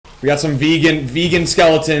We got some vegan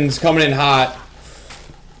skeletons coming in hot.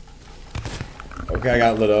 Okay, I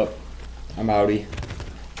got lit up. I'm outie.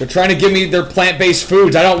 They're trying to give me their plant-based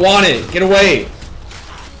foods. I don't want it. Get away.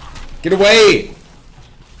 Get away.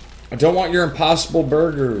 I don't want your impossible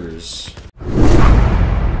burgers.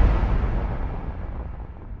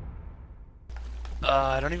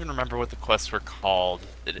 I don't even remember what the quests were called.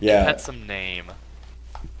 It had some name.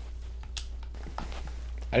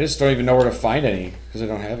 I just don't even know where to find any, because I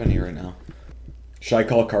don't have any right now. Should I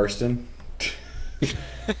call Karsten?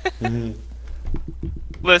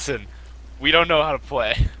 Listen, we don't know how to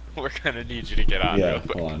play. We're gonna need you to get on real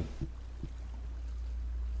quick. Hold on.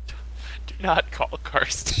 Do not call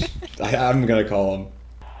Karsten. I'm gonna call him.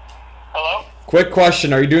 Hello? Quick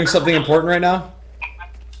question, are you doing something important right now?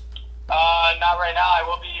 Not right now. I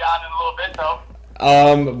will be on in a little bit,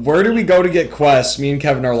 though. Where do we go to get quests? Me and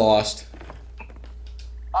Kevin are lost.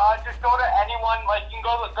 Just go to anyone, like, you can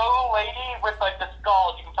go to the lady with, like, the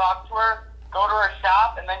skulls. You can talk to her, go to her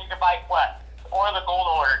shop, and then you can buy quests. Or the gold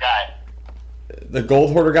hoarder guy. The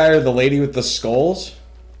gold hoarder guy or the lady with the skulls?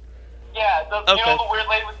 Yeah, you know the weird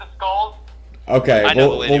lady with the skulls? Okay,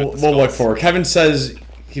 we'll look for her. Kevin says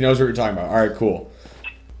he knows what you're talking about. Alright, cool.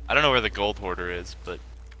 I don't know where the gold hoarder is, but...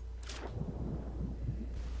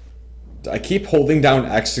 I keep holding down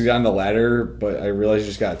X to get on the ladder, but I realize you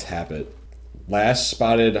just gotta tap it. Last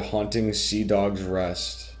spotted haunting Sea Dog's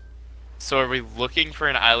Rest. So are we looking for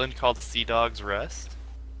an island called Sea Dog's Rest?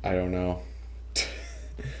 I don't know.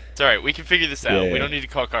 It's alright, we can figure this out. We don't need to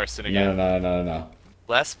call Karsten again. No.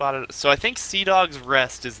 Last spotted... So I think Sea Dog's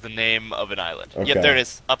Rest is the name of an island. Okay. Yep, there it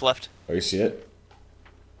is. Up left. Oh, you see it?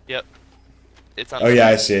 Yep. It's on. Oh yeah,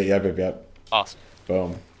 I see it. Yep. Awesome.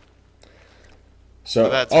 Boom. So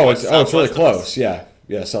that's it's really close. Yeah,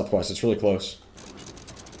 southwest. It's really close.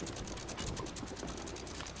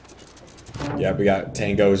 Yeah, we got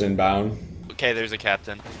tangos inbound. Okay, there's a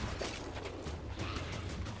captain.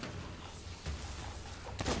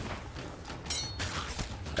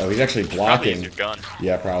 Oh, he's actually blocking. Probably use your gun.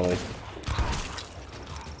 Yeah, probably.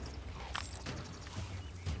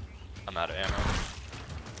 I'm out of ammo.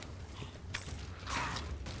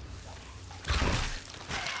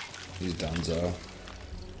 He's donezo.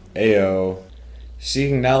 Ayo.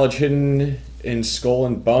 Seeking knowledge hidden in skull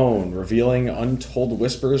and bone, revealing untold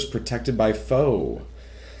whispers protected by foe.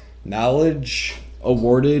 Knowledge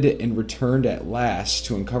awarded and returned at last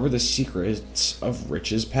to uncover the secrets of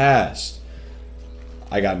riches past.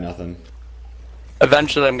 I got nothing.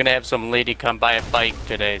 Eventually, I'm gonna have some lady come by a bike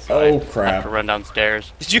today, so crap. I have to run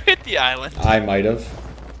downstairs. Did you hit the island? I might have.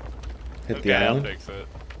 Hit the island? I'll fix it.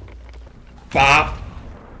 Bop!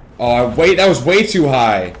 Oh, wait, that was way too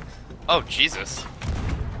high. Oh, Jesus.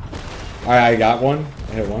 Alright, I got one.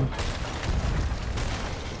 I hit one.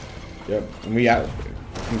 Yep, and we got...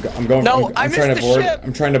 I'm going... No, I'm trying to board. ship.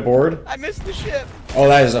 I'm trying to board. I missed the ship. Oh,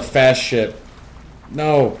 that is a fast ship.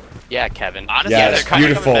 No. Yeah, Kevin. Honestly, Yes, they're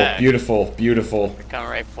beautiful. They're coming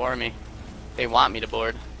right for me. They want me to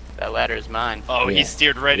board. That ladder is mine. Oh, he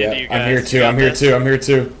steered right into you guys. I'm here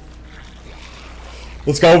too.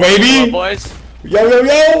 Let's go, baby! Hello, boys.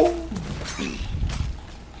 Yo!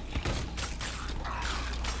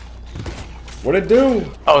 What'd it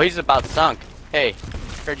do? Oh, he's about sunk. Hey,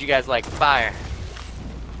 heard you guys like fire.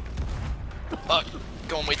 Oh,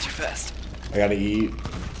 going way too fast. I gotta eat.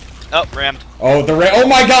 Oh, rammed. Oh, oh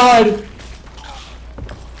my god!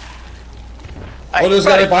 Oh, there's a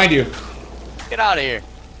guy behind you. Get out of here.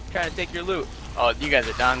 I'm trying to take your loot. Oh, you guys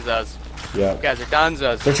are donzos. Yeah. You guys are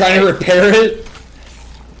donzos. They're trying to repair it?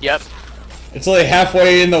 Yep. It's like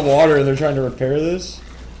halfway in the water and they're trying to repair this?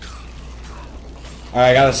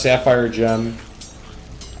 Alright, I got a sapphire gem.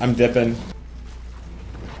 I'm dipping.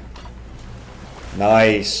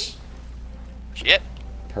 Nice. Shit.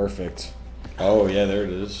 Perfect. Oh yeah, there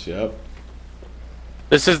it is. Yep.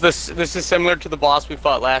 This is similar to the boss we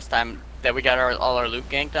fought last time that we got all our loot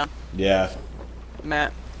ganked on. Yeah.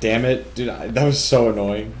 Matt. Damn it, dude! That was so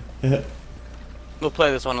annoying. We'll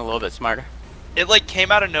play this one a little bit smarter. It like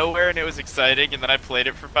came out of nowhere and it was exciting, and then I played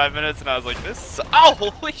it for 5 minutes and I was like, "This, oh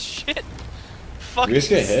holy shit!" Fucking we just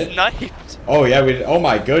get hit. Sniped. Oh yeah, we did. Oh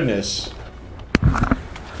my goodness.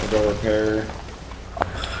 We'll go repair.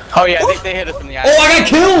 Oh yeah, they hit us from the eye. Oh, I got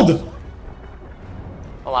killed!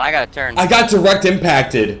 Hold on, I gotta turn. I got direct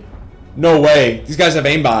impacted. No way. These guys have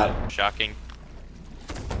aimbot. Shocking.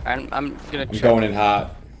 I'm gonna. I'm going in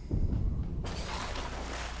hot.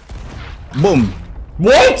 Boom.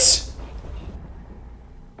 What?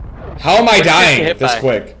 How am I dying this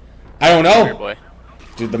quick? I don't know. Boy.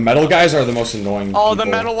 Dude, the metal guys are the most annoying Oh, people. the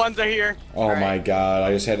metal ones are here. Oh my god!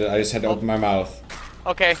 I just had to open my mouth.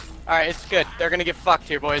 Okay, Alright, it's good. They're gonna get fucked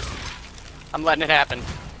here, boys. I'm letting it happen.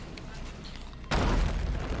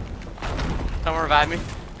 Someone revive me.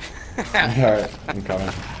 Alright, I'm coming.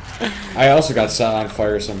 I also got set on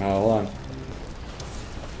fire somehow. Hold on.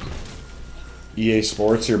 EA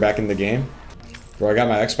Sports, you're back in the game? Bro, I got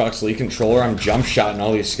my Xbox Elite controller. I'm jump shotting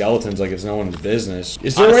all these skeletons like it's no one's business.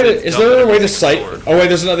 Is there a way to sight? Oh wait,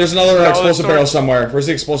 there's another explosive barrel somewhere. Where's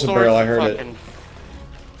the explosive barrel? I heard it.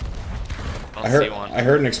 I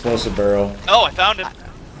heard an explosive barrel. Oh, I found it.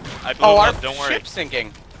 I blew it up. Don't worry. Ship's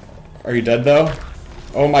sinking. Are you dead though?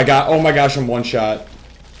 Oh my god! Oh my gosh! I'm one shot.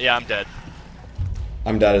 Yeah, I'm dead.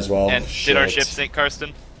 I'm dead as well. And did our ship sink,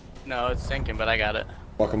 Karsten? No, it's sinking, but I got it.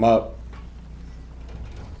 Fuck him up.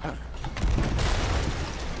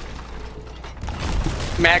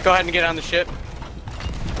 Matt, go ahead and get on the ship.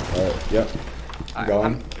 Alright, yep. I'm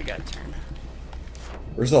going. We got to turn.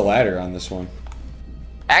 Where's the ladder on this one?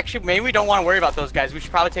 Actually, maybe we don't want to worry about those guys. We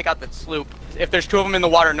should probably take out the sloop. If there's 2 of them in the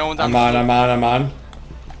water, no one's on the sloop. I'm on.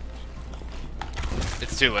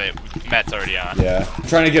 It's too late. Matt's already on. Yeah. I'm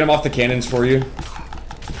trying to get him off the cannons for you.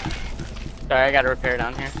 Sorry, I got to repair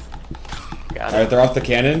down here. Got it. Alright, they're off the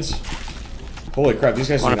cannons. Holy crap, these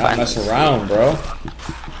guys do not mess around, bro.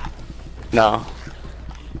 No.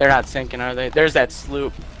 They're not sinking, are they? There's that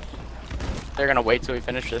sloop. They're gonna wait till we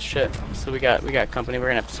finish this shit. So we got company. We're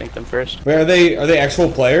gonna have to sink them first. Wait, are they actual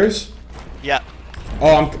players? Yeah.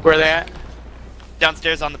 Oh, Where are they at?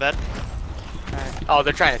 Downstairs on the bed. Right. Oh,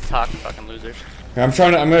 they're trying to talk, fucking losers. I'm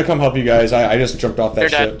gonna come help you guys. I just jumped off that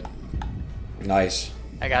They're ship. Nice.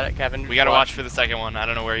 I got it, Kevin. We gotta watch for the second one. I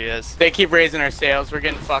don't know where he is. They keep raising our sails. We're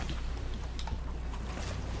getting fucked.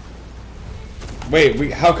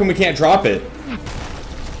 Wait, how come we can't drop it?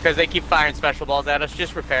 Because they keep firing special balls at us.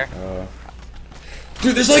 Just repair.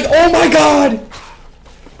 Dude, there's like, oh my god!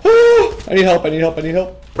 I need help.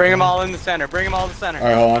 Bring them all in the center. Bring them all in the center.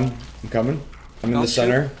 Alright, hold on. I'm coming. I'm in the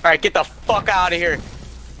center. Alright, get the fuck out of here.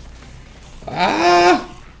 Ah!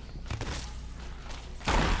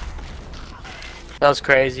 That was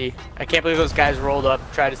crazy. I can't believe those guys rolled up,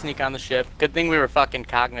 tried to sneak on the ship. Good thing we were fucking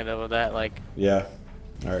cognitive of that, like. Yeah.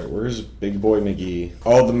 Alright, where's Big Boy McGee?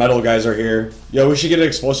 Oh, the metal guys are here. Yo, we should get an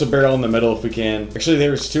explosive barrel in the middle if we can. Actually,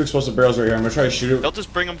 there's 2 explosive barrels right here. I'm gonna try to shoot it. They'll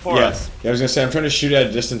just bring them for us. Yeah, I was gonna say, I'm trying to shoot at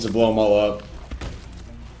a distance and blow them all up.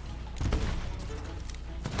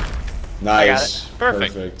 Nice.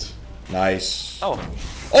 Perfect. Nice.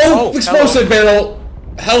 Oh, explosive barrel!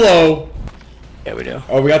 Hello! Yeah, we do.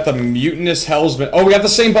 Oh, we got the mutinous Hellsman. Oh, we got the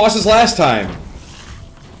same boss as last time.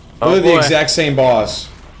 Oh, They're the exact same boss.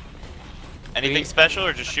 Anything special,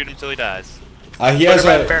 or just shoot him till he dies? He has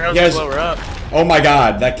a. Oh my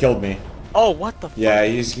god, that killed me. Oh, what the fuck? Yeah,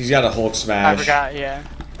 he's got a Hulk smash. I forgot, yeah.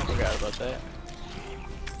 I forgot about that.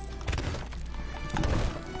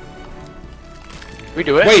 We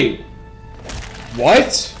do it? Wait.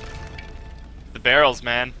 What? The barrels,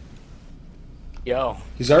 man. Yo.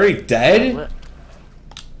 He's already dead?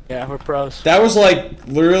 Yeah, we're pros. That was like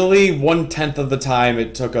literally 1/10 of the time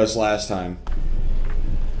it took us last time.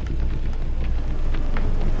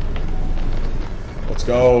 Let's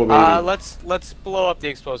go, baby. Let's blow up the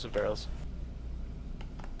explosive barrels.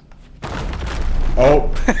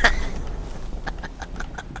 Oh.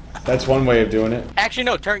 That's one way of doing it. Actually,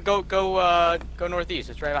 no. Go northeast.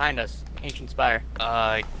 It's right behind us. Ancient Spire.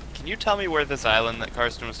 Can you tell me where this island that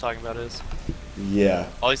Karsten was talking about is? Yeah.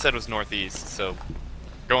 All he said was northeast, so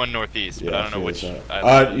going northeast, but I don't know which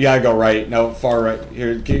island. Yeah, go right. No, far right.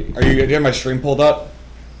 Here, do you have my stream pulled up?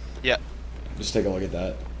 Yeah. Just take a look at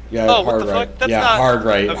that. Yeah, oh, hard what the right. fuck? That's yeah, not... hard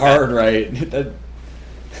right. Okay. Hard right.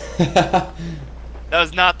 That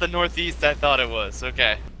was not the northeast I thought it was.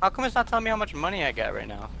 Okay. How come it's not telling me how much money I got right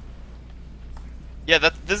now? Yeah,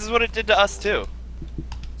 this is what it did to us too.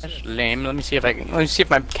 That's lame. Let me see if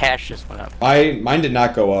my cash just went up. Mine did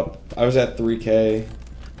not go up. I was at 3K.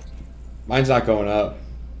 Mine's not going up.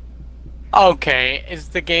 Okay, is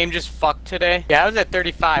the game just fucked today? Yeah, I was at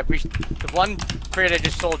 35. The one crate I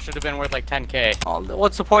just sold should have been worth like 10K. Oh,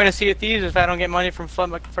 what's the point of Sea of Thieves if I don't get money from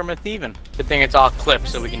a thieving? Good thing it's all clipped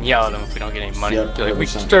so we can yell at them if we don't get any money. Yep, like, we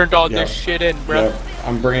turned all this shit in, bro. Yep.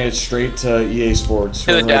 I'm bringing it straight to EA Sports.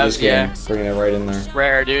 To the devs, yeah. Bringing it right in there.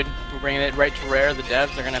 Rare, dude. We're bringing it right to Rare. The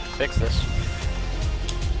devs are gonna have to fix this.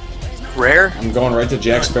 Rare? I'm going right to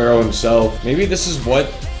Jack Sparrow himself. Maybe this is what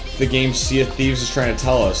the game Sea of Thieves is trying to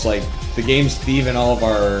tell us. Like, the game's thieving all of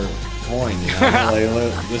our coin, you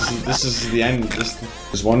know? Like, this is the end.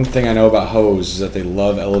 There's one thing I know about hoes is that they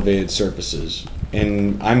love elevated surfaces.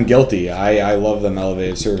 And I'm guilty. I love them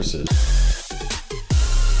elevated surfaces.